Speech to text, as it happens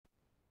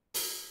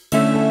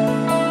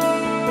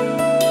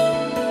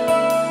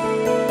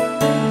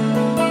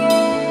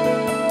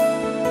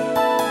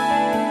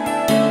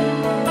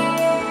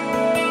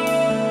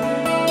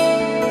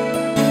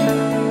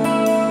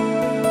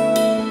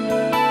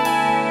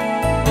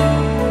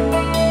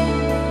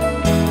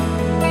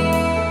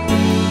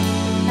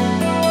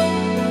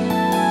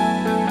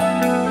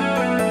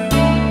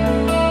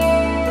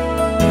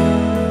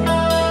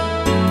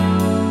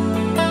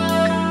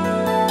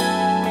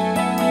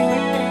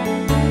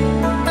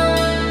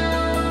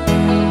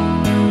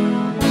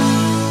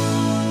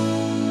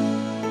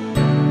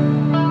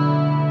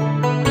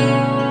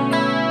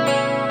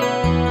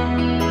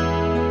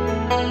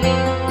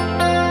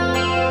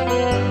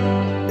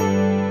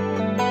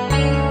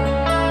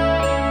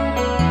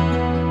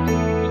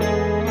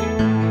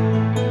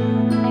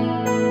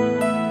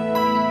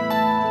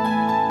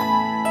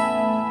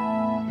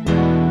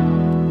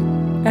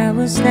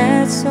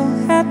so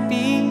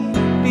happy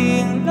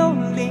being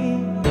lonely,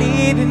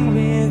 living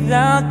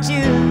without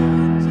you.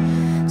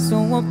 So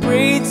I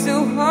prayed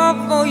so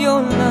hard for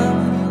your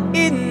love.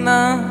 In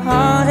my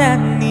heart I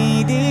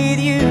needed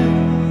you.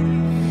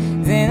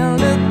 Then I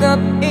looked up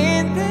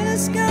in the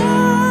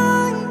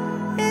sky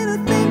and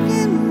I'm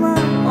thinking,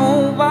 why,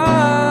 oh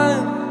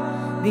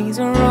why? These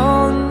are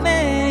all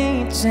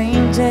many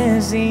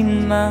changes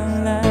in my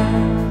life.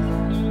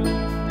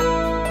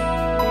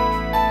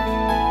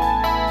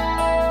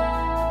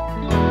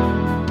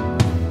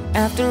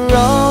 After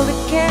all the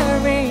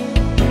caring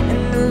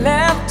and the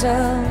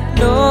laughter,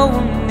 no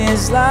one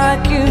is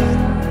like you.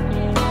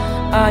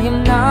 I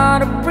am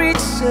not a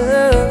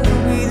preacher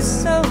with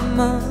so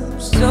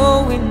much,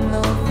 so in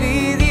love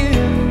with you.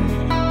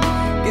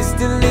 Cause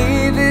to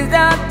live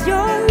without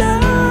your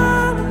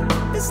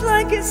love is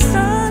like a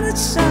sun that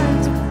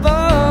shines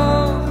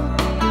above.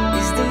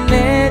 It's the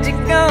magic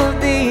of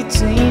the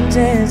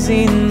changes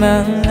in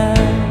my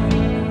life.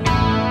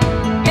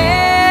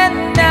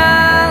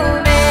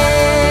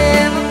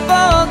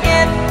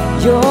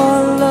 Your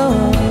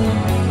love,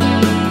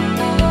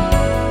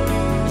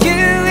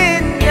 you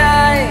and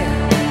I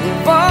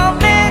were all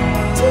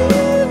meant to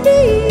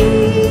be.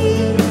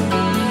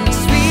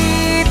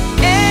 Sweet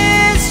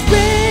as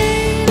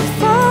rain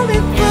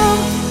falling from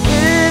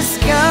the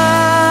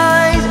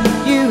skies.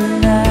 You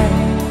and I,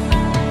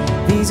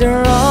 these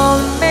are all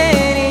the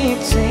many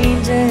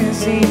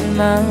changes in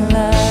my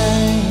life.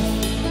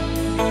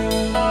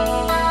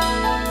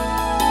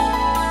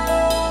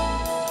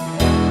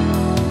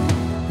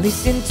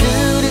 Listen to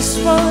this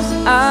rose,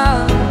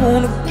 I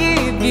wanna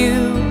give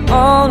you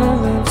all a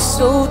love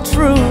so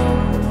true.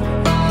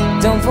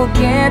 Don't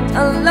forget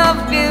I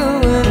love you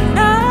and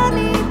I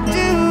need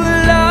to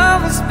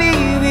always be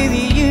with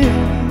you.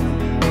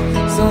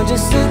 So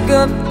just look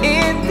up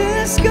in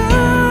the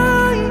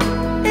sky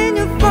and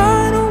you'll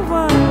find a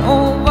while,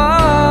 oh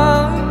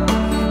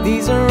wow.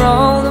 These are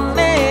all the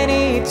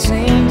many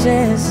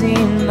changes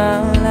in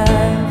my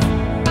life.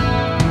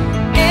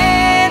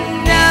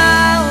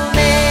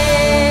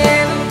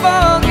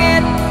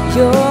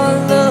 Your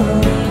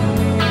love,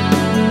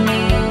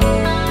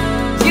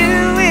 you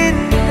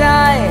and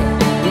I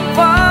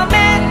were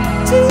meant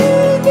to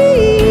be.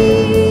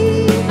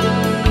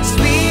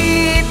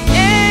 Sweet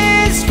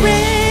as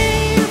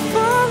rain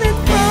falling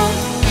from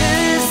the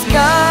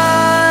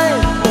sky.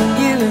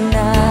 You and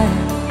I,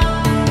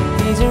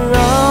 these are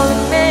all the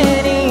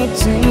many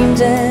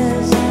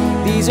changes.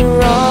 These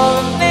are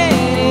all the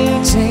many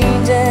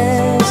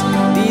changes.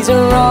 These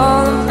are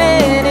all the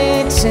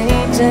many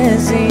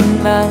changes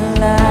in my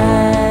life.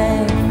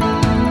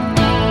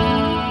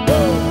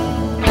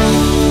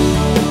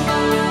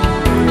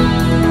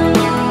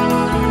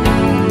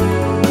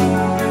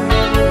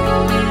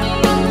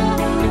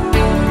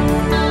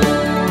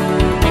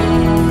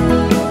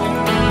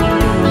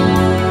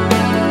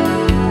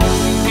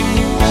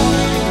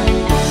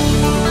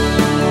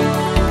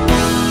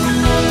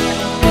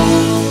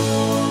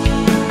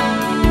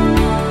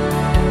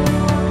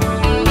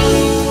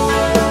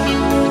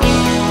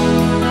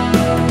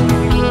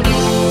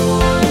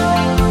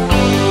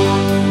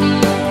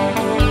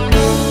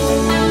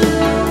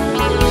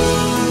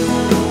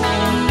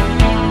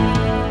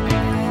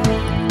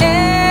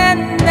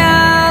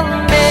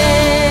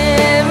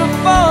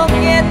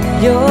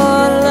 Your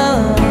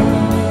love,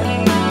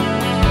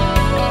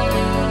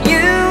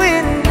 you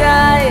and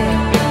I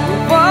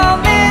were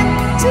meant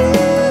to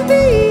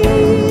be.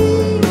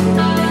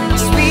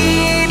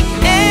 Sweet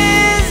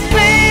as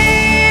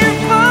rain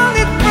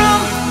falling from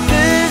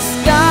the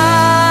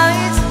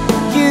skies.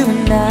 You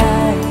and I,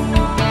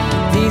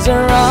 these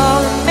are all